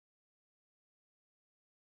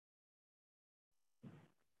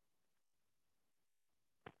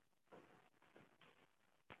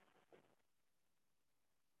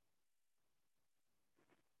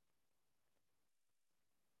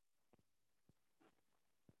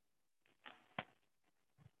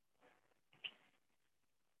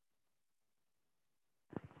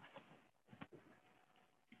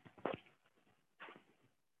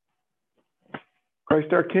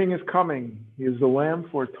Christ our King is coming. He is the Lamb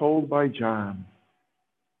foretold by John.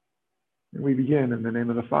 And we begin in the name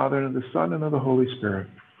of the Father, and of the Son, and of the Holy Spirit.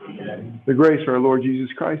 Amen. The grace of our Lord Jesus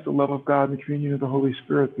Christ, the love of God, and the communion of the Holy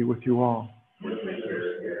Spirit be with you all.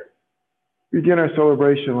 Begin our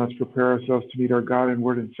celebration. Let's prepare ourselves to meet our God in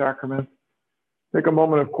word and sacrament. Take a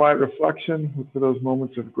moment of quiet reflection, look for those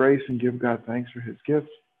moments of grace, and give God thanks for his gifts.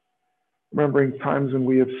 Remembering times when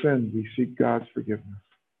we have sinned, we seek God's forgiveness.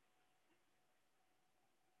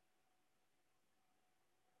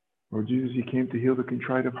 Lord Jesus, you came to heal the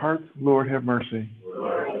contrite of heart. Lord, have mercy.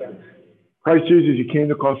 Lord, have mercy. Christ Jesus, you came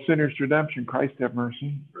to call sinners to redemption. Christ, have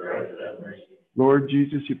mercy. Christ, have mercy. Lord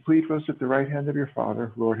Jesus, you plead for us at the right hand of your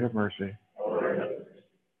Father. Lord, have mercy. Lord, have mercy.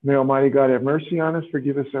 May Almighty God have mercy on us,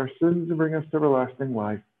 forgive us our sins, and bring us to everlasting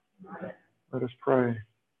life. Amen. Let us pray.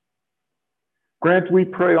 Grant, we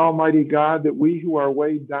pray, Almighty God, that we who are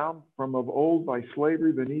weighed down from of old by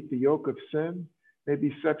slavery beneath the yoke of sin may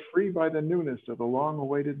be set free by the newness of the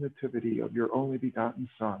long-awaited nativity of your only begotten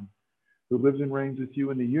Son, who lives and reigns with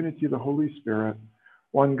you in the unity of the Holy Spirit,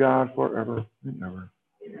 one God forever and ever.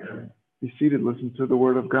 Amen. Be seated, listen to the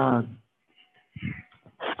word of God.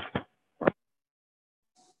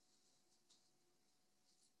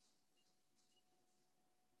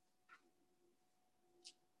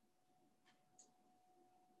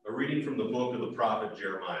 A reading from the book of the prophet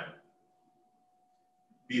Jeremiah.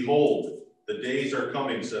 Behold, the days are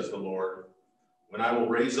coming, says the Lord, when I will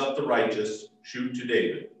raise up the righteous, shoot to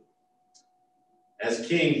David. As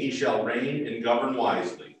king he shall reign and govern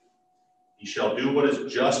wisely. He shall do what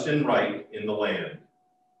is just and right in the land.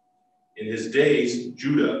 In his days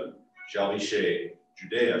Judea shall be saved.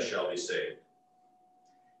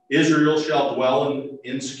 Israel shall dwell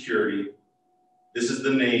in security. This is the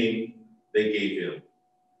name they gave him,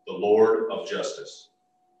 the Lord of justice.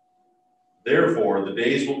 Therefore, the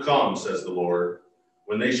days will come, says the Lord,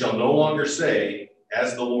 when they shall no longer say,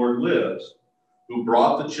 as the Lord lives, who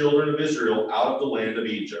brought the children of Israel out of the land of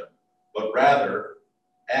Egypt, but rather,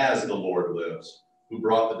 as the Lord lives, who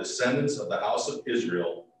brought the descendants of the house of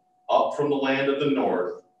Israel up from the land of the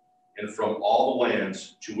north and from all the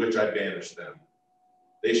lands to which I banished them.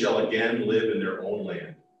 They shall again live in their own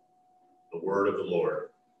land. The word of the Lord.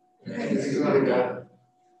 Thanks be to God.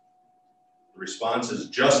 The response is,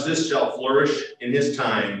 justice shall flourish in his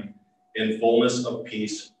time, and fullness of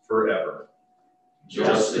peace forever.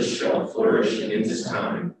 Justice shall flourish in his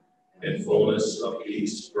time, and fullness of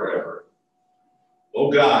peace forever.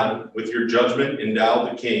 O God, with your judgment endow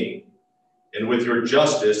the king, and with your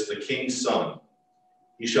justice the king's son.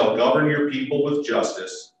 He shall govern your people with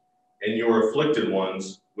justice, and your afflicted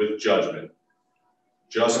ones with judgment.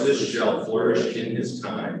 Justice shall flourish in his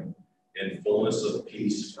time, and fullness of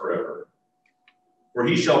peace forever. For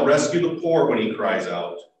he shall rescue the poor when he cries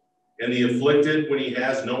out, and the afflicted when he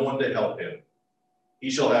has no one to help him. He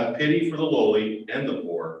shall have pity for the lowly and the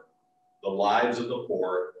poor. The lives of the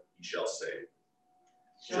poor he shall save.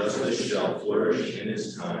 Justice shall flourish in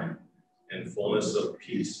his time, and fullness of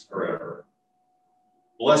peace forever.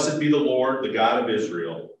 Blessed be the Lord, the God of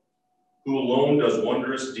Israel, who alone does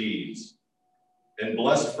wondrous deeds, and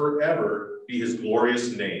blessed forever be his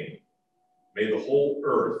glorious name. May the whole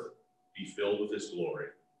earth be filled with his glory.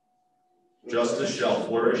 Justice shall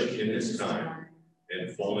flourish in his time,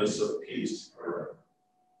 and fullness of peace forever.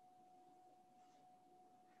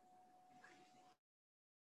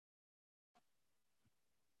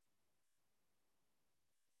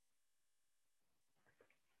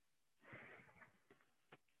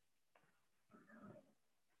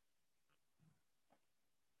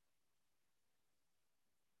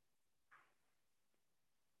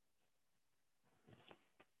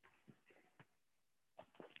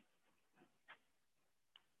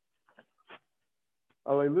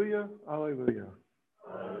 Alleluia, alleluia.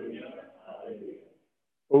 Hallelujah. Hallelujah.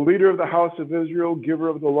 O leader of the house of Israel, giver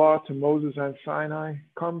of the law to Moses on Sinai,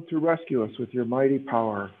 come to rescue us with your mighty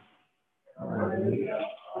power. Hallelujah.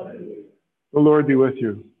 Hallelujah. The Lord be with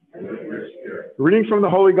you. And with your spirit. Reading from the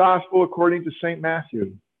Holy Gospel according to St.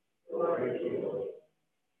 Matthew. Glory to you, Lord.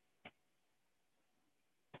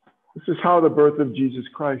 This is how the birth of Jesus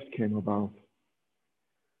Christ came about.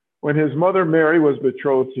 When his mother Mary was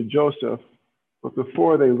betrothed to Joseph, but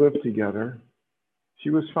before they lived together, she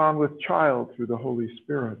was found with child through the Holy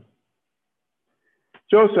Spirit.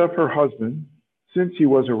 Joseph, her husband, since he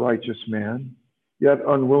was a righteous man, yet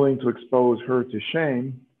unwilling to expose her to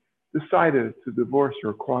shame, decided to divorce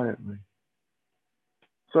her quietly.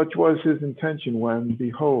 Such was his intention when,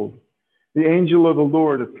 behold, the angel of the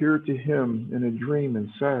Lord appeared to him in a dream and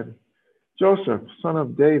said, Joseph, son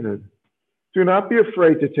of David, do not be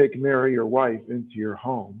afraid to take Mary, your wife, into your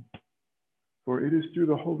home. for it is through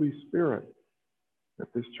the Holy Spirit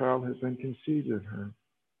that this child has been conceived in her.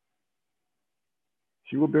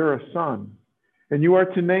 She will bear a son, and you are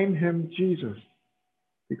to name him Jesus,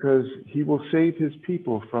 because he will save his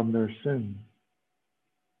people from their sins.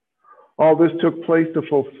 All this took place to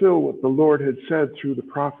fulfill what the Lord had said through the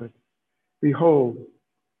prophet. Behold,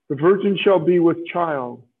 the virgin shall be with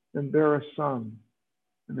child and bear a son,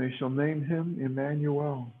 and they shall name him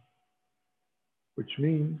Emmanuel, which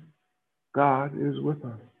means God is with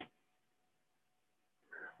us.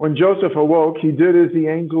 When Joseph awoke, he did as the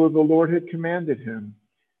angel of the Lord had commanded him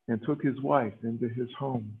and took his wife into his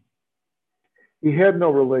home. He had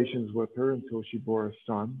no relations with her until she bore a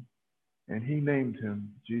son, and he named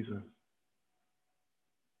him Jesus.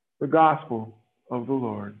 The Gospel of the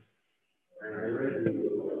Lord.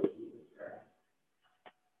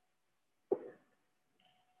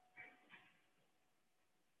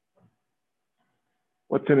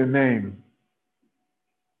 What's in a name?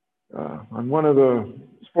 On one of the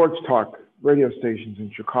sports talk radio stations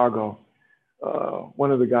in Chicago,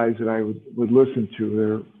 one of the guys that I would listen to,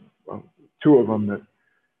 there are two of them that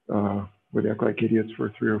would act like idiots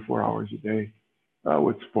for 3 or 4 hours a day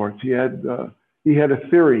with sports. He had a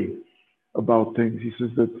theory about things. He says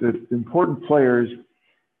that important players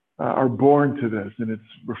are born to this, and it's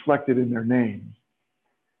reflected in their names.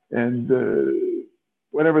 And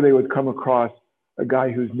whenever they would come across a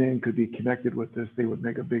guy whose name could be connected with this, they would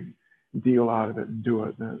make a big deal out of it and do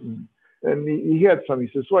it. And he had some. He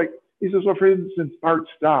says, well, for instance, Bart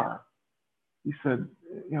Starr. He said,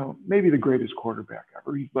 maybe the greatest quarterback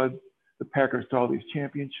ever. He led the Packers to all these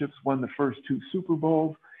championships, won the first 2 Super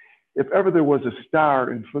Bowls. If ever there was a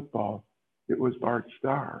star in football, it was Bart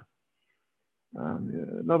Starr.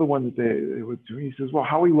 Another one that they would do, he says, well,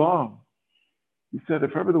 Howie Long. He said,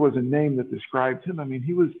 if ever there was a name that described him,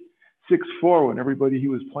 he was 6'4" when everybody he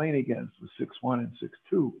was playing against was 6'1" and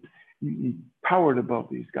 6'2". He towered above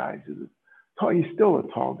these guys. He's still a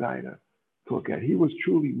tall guy to look at. He was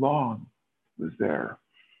truly long, was there.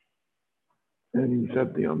 And he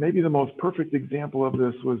said, maybe the most perfect example of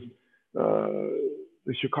this was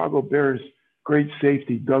the Chicago Bears' great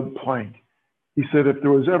safety, Doug Plank. He said if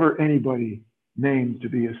there was ever anybody named to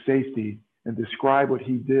be a safety and describe what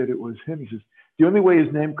he did, it was him. He says, the only way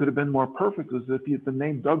his name could have been more perfect was if he had been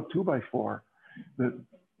named Doug 2x4. That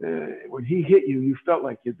when he hit you, you felt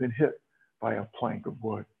like you'd been hit by a plank of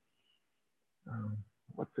wood.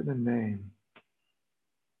 What's in a name?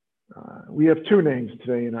 We have 2 names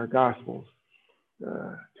today in our Gospels.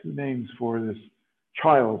 2 names for this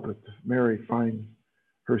child that Mary finds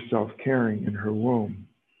herself carrying in her womb.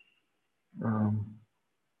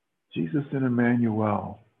 Jesus and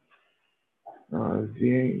Emmanuel.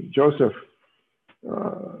 Joseph,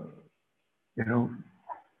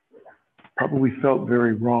 probably felt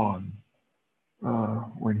very wrong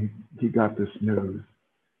when he got this news.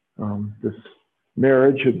 This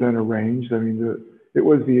marriage had been arranged. It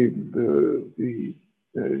was the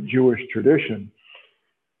Jewish tradition.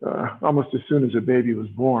 Almost as soon as a baby was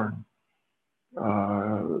born,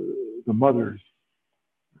 the mother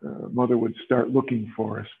would start looking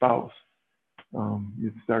for a spouse.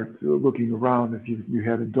 You'd start looking around if you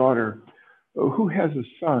had a daughter. Who has a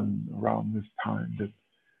son around this time that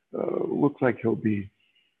looks like he'll be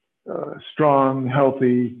strong,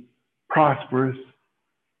 healthy, prosperous,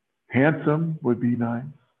 handsome would be nice.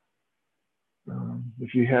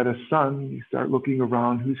 If you had a son, you start looking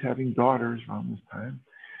around who's having daughters around this time.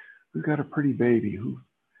 Who's got a pretty baby? Who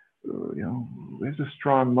has a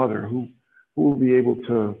strong mother? Who will be able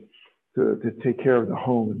to take care of the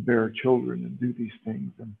home and bear children and do these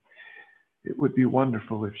things? And it would be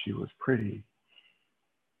wonderful if she was pretty.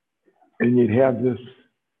 And you'd have this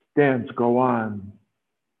dance go on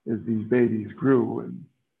as these babies grew, and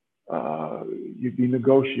you'd be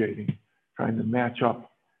negotiating, trying to match up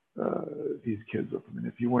these kids with them. And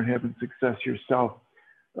if you weren't having success yourself,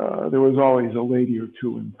 there was always a lady or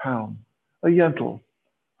 2 in town, a Yentl.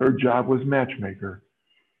 Her job was matchmaker.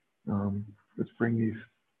 Let's bring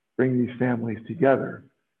these families together.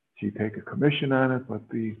 She'd take a commission on it, but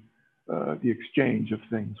the exchange of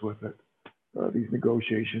things with it, these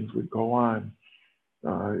negotiations would go on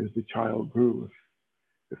as the child grew.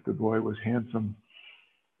 If the boy was handsome,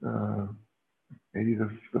 maybe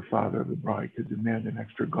the father of the bride could demand an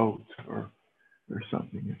extra goat or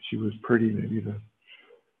something. If she was pretty, maybe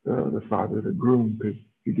the father, the groom, could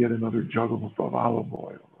get another jug of olive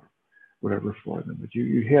oil or whatever for them. But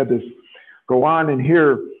you had this go on, and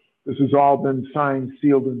here this has all been signed,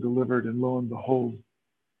 sealed, and delivered, and lo and behold,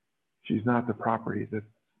 she's not the property that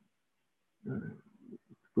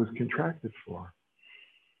was contracted for.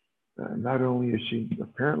 not only is she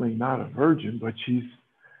apparently not a virgin, but she's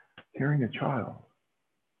carrying a child.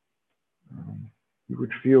 He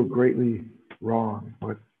would feel greatly wrong,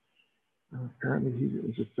 but apparently he,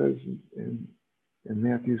 as it says in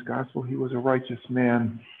Matthew's gospel, he was a righteous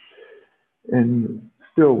man and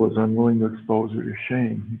still was unwilling to expose her to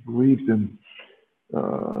shame. He believed in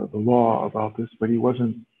the law about this, but he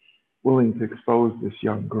wasn't willing to expose this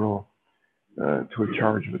young girl to a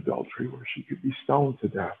charge of adultery where she could be stoned to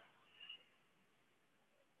death.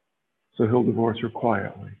 So he'll divorce her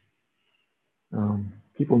quietly.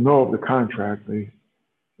 People know of the contract. They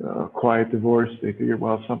quiet divorce. They figure,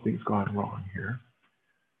 well, something's gone wrong here.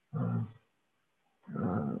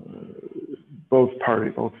 Both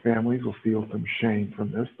families will feel some shame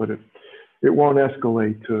from this, but it won't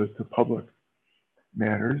escalate to public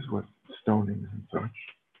matters with stonings and such.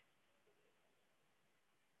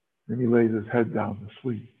 Then he lays his head down to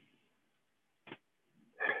sleep.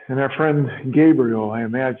 And our friend Gabriel, I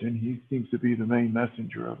imagine, he seems to be the main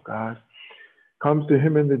messenger of God, comes to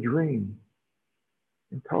him in the dream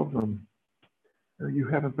and tells him, you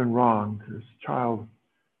haven't been wronged. This child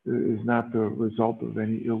is not the result of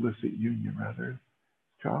any illicit union, rather.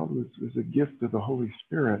 This child is a gift of the Holy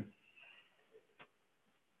Spirit.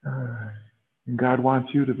 And God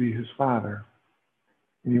wants you to be his father.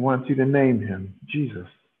 And he wants you to name him Jesus.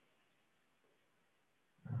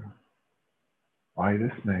 Why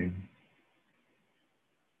this name?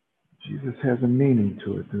 Jesus has a meaning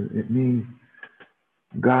to it. It means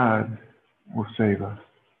God will save us.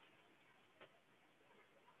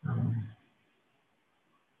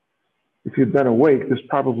 If you'd been awake, this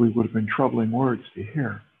probably would have been troubling words to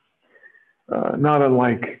hear. Not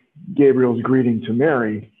unlike Gabriel's greeting to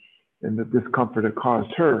Mary and the discomfort it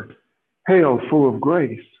caused her. Hail, full of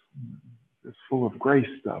grace. This full of grace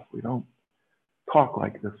stuff. We don't talk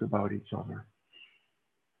like this about each other.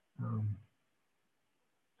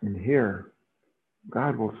 And here,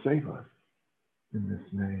 God will save us in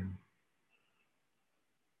this name.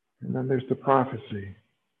 And then there's the prophecy.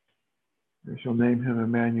 They shall name him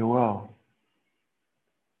Emmanuel,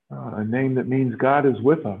 a name that means God is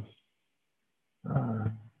with us.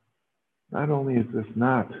 Not only is this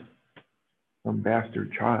not some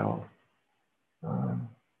bastard child,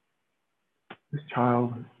 this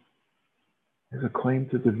child has a claim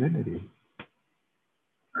to divinity.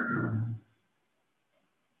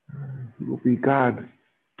 He will be God,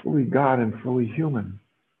 fully God and fully human.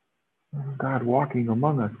 God walking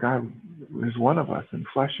among us. God is one of us in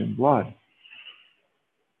flesh and blood.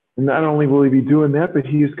 And not only will he be doing that, but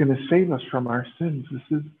he is going to save us from our sins.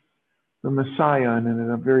 This is the Messiah, and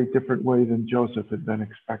in a very different way than Joseph had been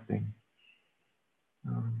expecting.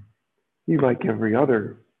 He, like every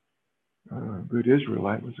other good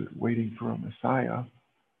Israelite, was waiting for a Messiah,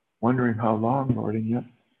 wondering how long, Lord, and yet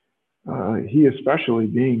he, especially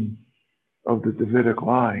being of the Davidic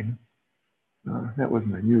line, that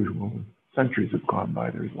wasn't unusual. Centuries have gone by.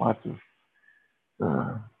 There's lots of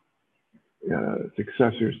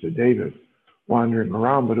successors to David wandering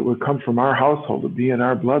around, but it would come from our household, to be in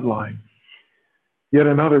our bloodline. Yet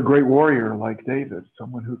another great warrior like David,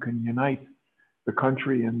 someone who can unite the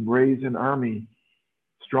country and raise an army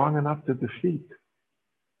strong enough to defeat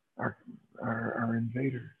our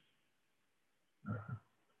invaders.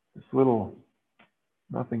 This little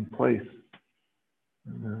nothing place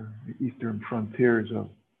in the eastern frontiers of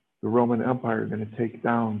the Roman Empire are going to take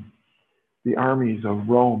down the armies of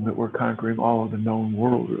Rome that were conquering all of the known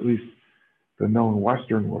world, or at least the known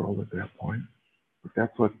Western world at that point. But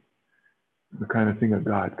that's what the kind of thing that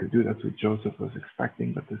God could do. That's what Joseph was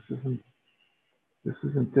expecting, but this isn't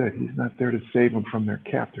it. He's not there to save them from their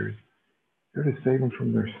captors. He's there to save them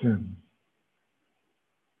from their sin.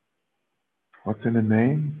 What's in a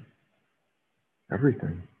name?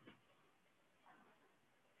 Everything.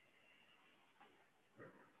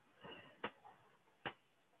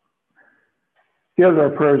 Gather our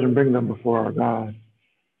prayers and bring them before our God.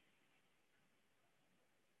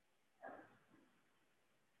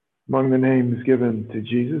 Among the names given to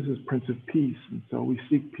Jesus is Prince of Peace, and so we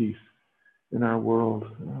seek peace in our world.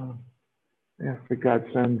 Ask that God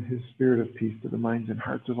send his spirit of peace to the minds and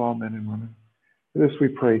hearts of all men and women. For this we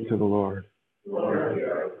pray to the Lord. Lord,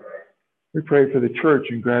 we pray for the church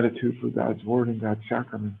in gratitude for God's word and God's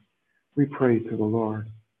sacrament. We pray to the Lord.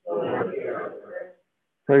 Lord,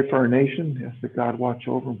 pray for our nation. Ask that God watch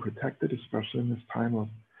over and protect it, especially in this time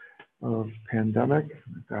of pandemic.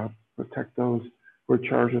 That God protect those who are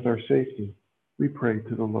charged with our safety. We pray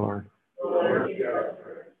to the Lord. Lord,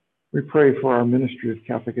 we pray for our ministry of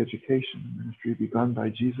Catholic education, a ministry begun by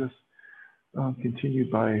Jesus,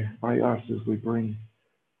 continued by us as we bring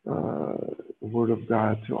the Word of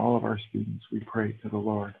God to all of our students. We pray to the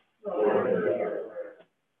Lord.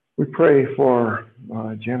 We pray for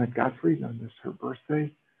Janet Gottfried on this, her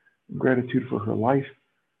birthday. In gratitude for her life.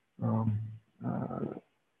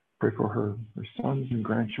 Pray for her sons and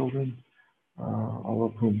grandchildren, all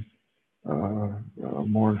of whom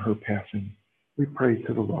mourn her passing. We pray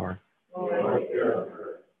to the Lord for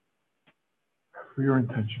your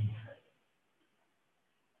intentions.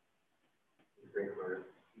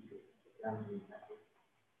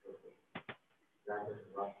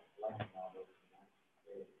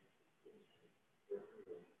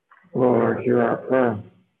 Lord, hear our prayer.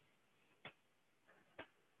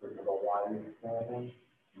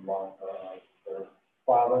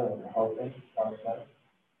 Father and husband, son,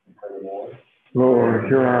 and pray the Lord. Lord,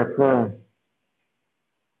 hear our prayer.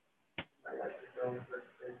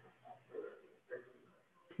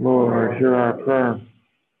 Lord, hear our prayer.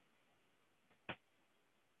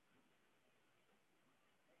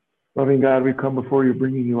 Loving God, we come before you,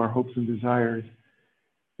 bringing you our hopes and desires.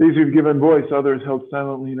 These we've given voice, others held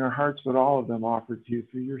silently in our hearts, but all of them offered to you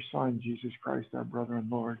through your Son, Jesus Christ, our brother and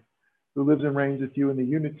Lord, who lives and reigns with you in the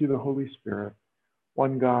unity of the Holy Spirit,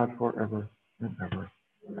 one God forever and ever.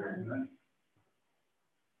 Amen.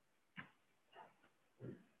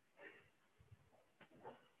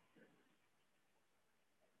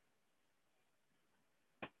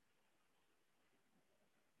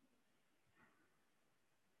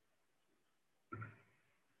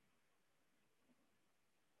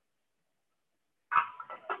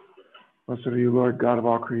 Blessed are you, Lord, God of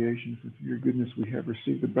all creation, for through your goodness we have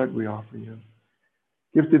received the bread we offer you.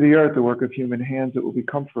 Give to the earth the work of human hands that will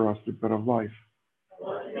become for us the bread of life.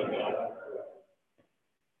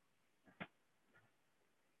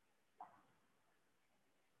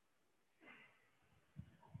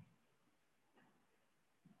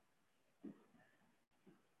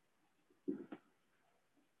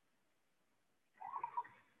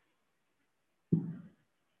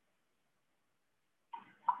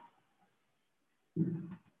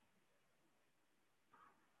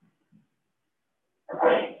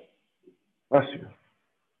 Bless you.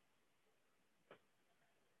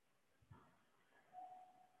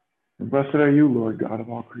 And blessed are you, Lord, God of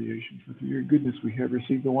all creation, for through your goodness we have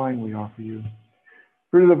received the wine we offer you.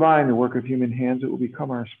 Fruit of the vine, the work of human hands, it will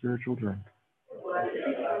become our spiritual drink.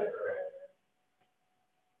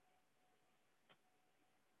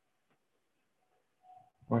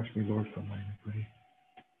 Wash me, Lord, from my iniquity.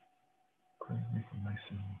 Cleanse me from my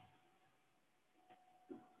sin.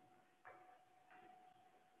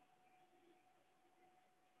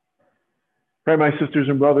 Pray, my sisters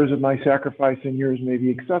and brothers, that my sacrifice and yours may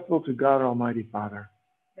be acceptable to God, Almighty Father.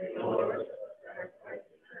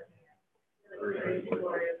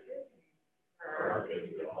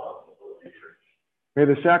 May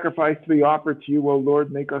the sacrifice to be offered to you, O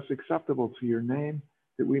Lord, make us acceptable to your name,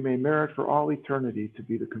 that we may merit for all eternity to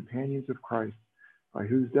be the companions of Christ, by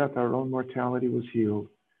whose death our own mortality was healed,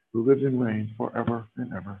 who lives and reigns forever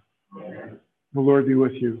and ever. Amen. The Lord be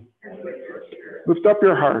with you. Lift up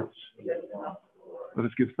your hearts. Let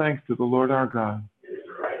us give thanks to the Lord our God.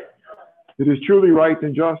 It is truly right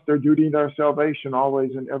and just, our duty and our salvation,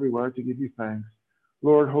 always and everywhere, to give you thanks.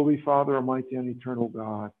 Lord, Holy Father, Almighty and eternal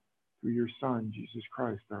God, through your Son, Jesus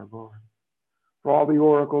Christ, our Lord. For all the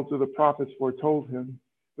oracles of the prophets foretold him,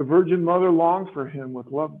 the Virgin Mother longed for him with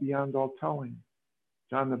love beyond all telling.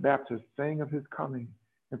 John the Baptist sang of his coming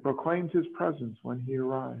and proclaimed his presence when he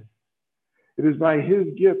arrived. It is by his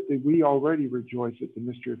gift that we already rejoice at the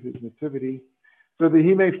mystery of his nativity, so that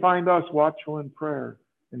he may find us watchful in prayer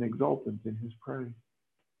and exultant in his praise.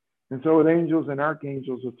 And so with angels and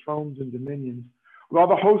archangels, with thrones and dominions, with all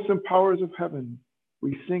the hosts and powers of heaven,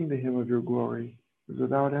 we sing the hymn of your glory, as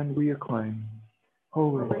without end we acclaim.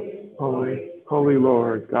 Holy, holy, holy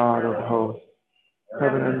Lord, God of hosts,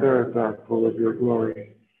 heaven and earth are full of your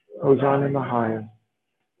glory. Hosanna in the highest.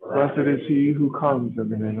 Blessed is he who comes in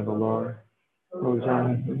the name of the Lord.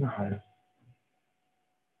 Hosanna in the highest.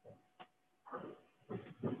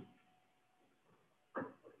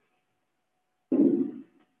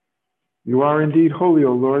 You are indeed holy,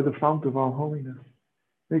 O Lord, the fount of all holiness.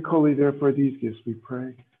 Make holy, therefore, these gifts, we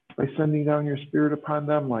pray, by sending down your Spirit upon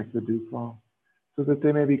them like the dewfall, so that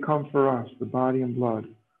they may become for us the body and blood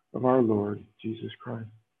of our Lord Jesus Christ.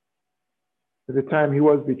 At the time he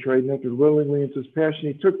was betrayed and entered willingly into his passion,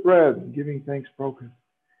 he took bread, and giving thanks, broke it,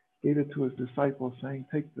 gave it to his disciples, saying,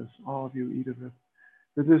 "Take this, all of you, eat of it,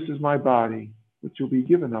 for this is my body, which will be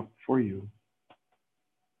given up for you."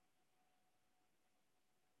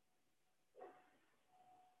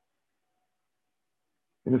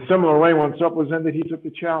 In a similar way, when supper was ended, he took the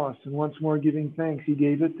chalice, and once more giving thanks, he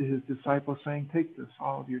gave it to his disciples, saying, "Take this,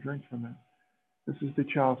 all of you, drink from it. This is the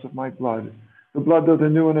chalice of my blood, the blood of the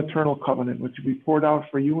new and eternal covenant, which will be poured out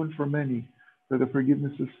for you and for many for the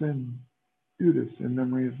forgiveness of sin. Do this in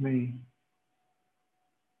memory of me."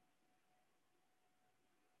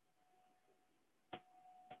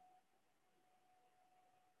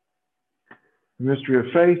 The mystery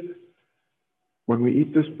of faith: when we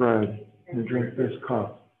eat this bread and drink this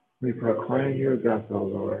cup, we proclaim your death, O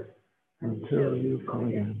Lord, until you come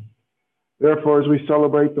again. Therefore, as we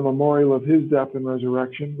celebrate the memorial of his death and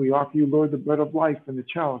resurrection, we offer you, Lord, the bread of life and the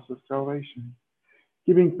chalice of salvation,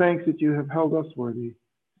 giving thanks that you have held us worthy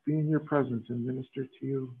to be in your presence and minister to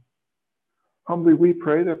you. Humbly we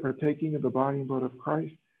pray that, partaking of the body and blood of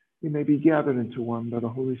Christ, we may be gathered into one by the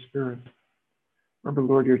Holy Spirit. Remember,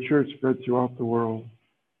 Lord, your church spread throughout the world.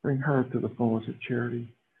 Bring her to the fullness of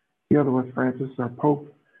charity. Together with Francis, our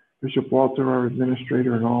Pope, Bishop Walter, our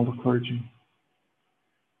administrator, and all the clergy.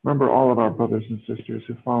 Remember all of our brothers and sisters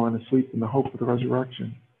who have fallen asleep in the hope of the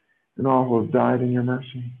resurrection, and all who have died in your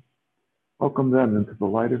mercy. Welcome them into the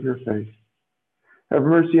light of your face. Have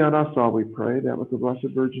mercy on us all, we pray, that with the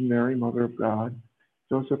Blessed Virgin Mary, Mother of God,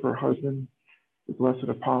 Joseph, her husband, the blessed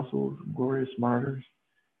apostles, and glorious martyrs,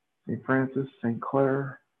 St. Francis, St.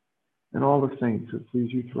 Clare, and all the saints who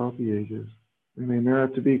please you throughout the ages, we may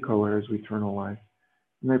merit to be co-heirs of eternal life.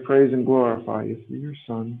 We may praise and glorify you through your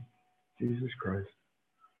Son, Jesus Christ.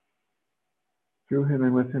 Through him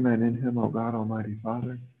and with him and in him, O God, Almighty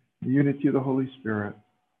Father, in the unity of the Holy Spirit,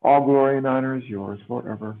 all glory and honor is yours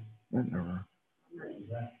forever and ever.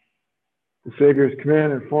 The Savior's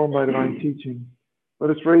command, informed by divine teaching,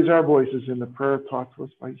 let us raise our voices in the prayer taught to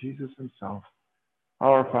us by Jesus himself.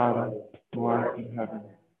 Our Father, who art in heaven,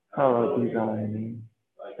 hallowed be thy name.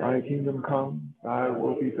 Thy kingdom come, thy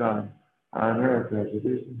will be done, on earth as it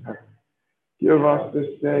is in heaven. Give us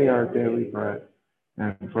this day our daily bread,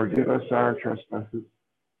 and forgive us our trespasses,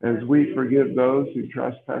 as we forgive those who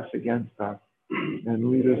trespass against us. And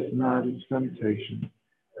lead us not into temptation,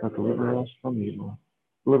 but deliver us from evil.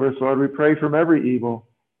 Deliver us, Lord, we pray, from every evil.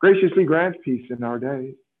 Graciously grant peace in our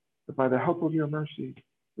days, that by the help of your mercy,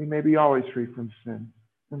 we may be always free from sin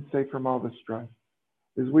and safe from all distress,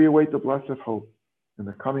 as we await the blessed hope and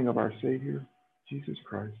the coming of our Savior, Jesus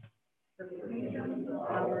Christ.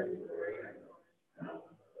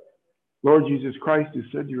 Lord Jesus Christ, who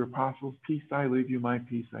said to your apostles, "Peace I leave you, my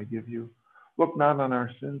peace I give you," look not on our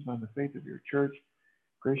sins, but on the faith of your church.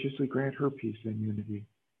 Graciously grant her peace and unity,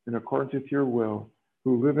 in accordance with your will,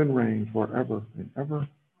 who live and reign forever and ever.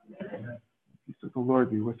 Amen. The peace of the Lord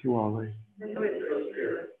be with you always.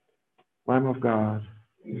 Lamb of God,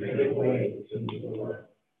 you take away the sins of the world.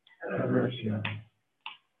 Have mercy on us.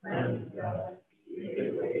 Lamb of God, you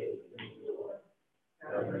take away the sins of the world.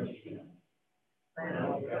 Have mercy on us.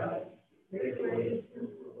 Lamb of God, you take away the sins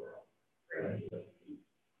of the world. Grant us peace.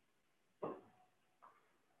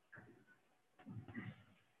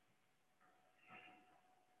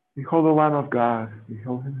 Behold the Lamb of God.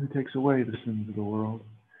 Behold him who takes away the sins of the world.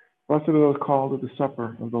 Blessed are those called to the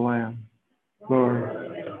supper of the Lamb. Lord,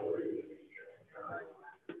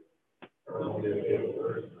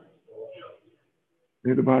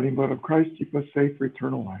 may the body and blood of Christ keep us safe for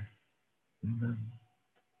eternal life. Amen.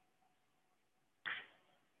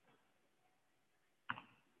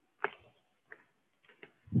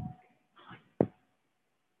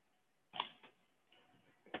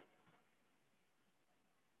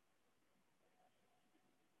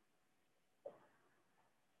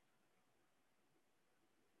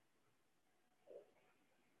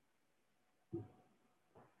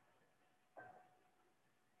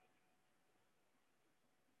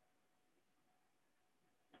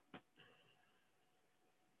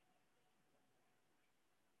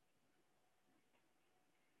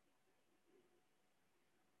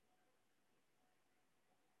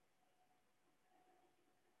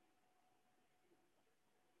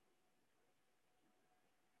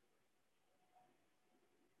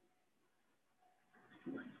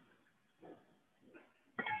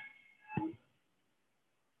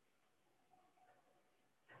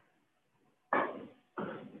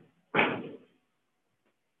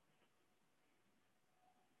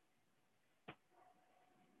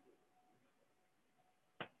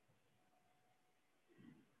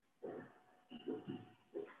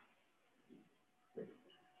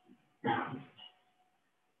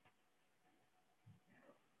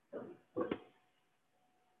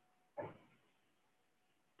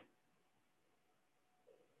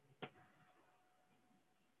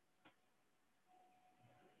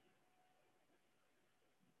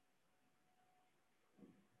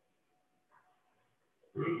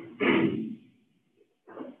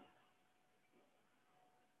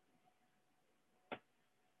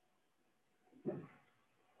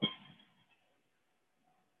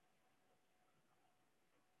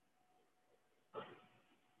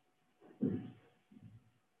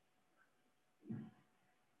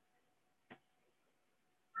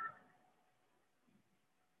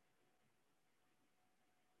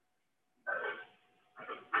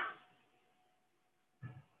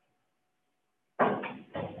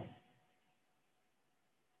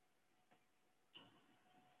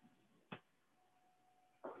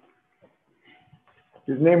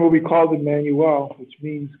 His name will be called Emmanuel, which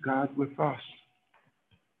means God with us.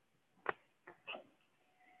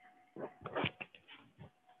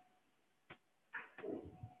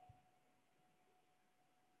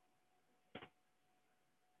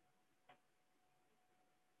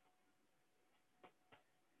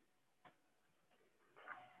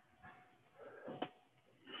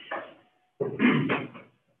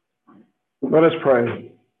 Let us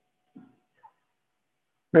pray.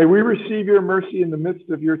 May we receive your mercy in the midst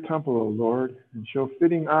of your temple, O Lord, and show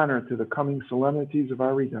fitting honor to the coming solemnities of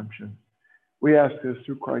our redemption. We ask this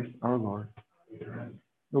through Christ our Lord. Amen.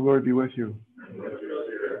 The Lord be with you.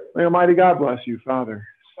 May Almighty God bless you, Father,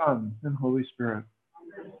 Son, and Holy Spirit.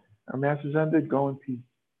 Our Mass is ended. Go in peace.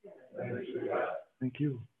 Thank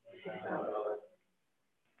you.